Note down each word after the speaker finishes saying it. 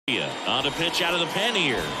On a pitch out of the pen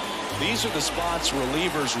here. These are the spots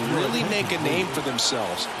relievers really make a name for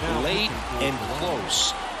themselves. Late and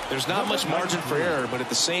close. There's not much margin for error, but at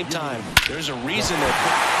the same time, there's a reason they're...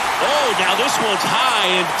 Oh, now this one's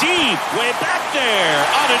high and deep. Way back there.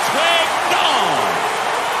 On its way. Gone.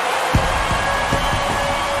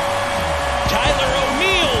 Tyler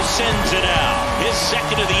ONeill sends it out. His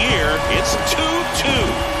second of the year. It's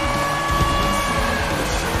 2-2.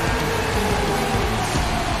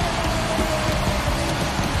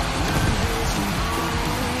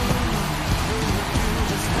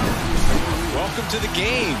 Welcome to the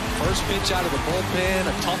game. First pitch out of the bullpen,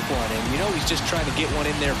 a tough one. And you know he's just trying to get one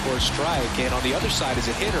in there for a strike. And on the other side, as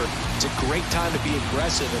a hitter, it's a great time to be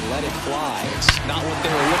aggressive and let it fly. It's not what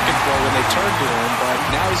they were looking for when they turned to him, but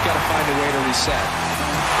now he's got to find a way to reset.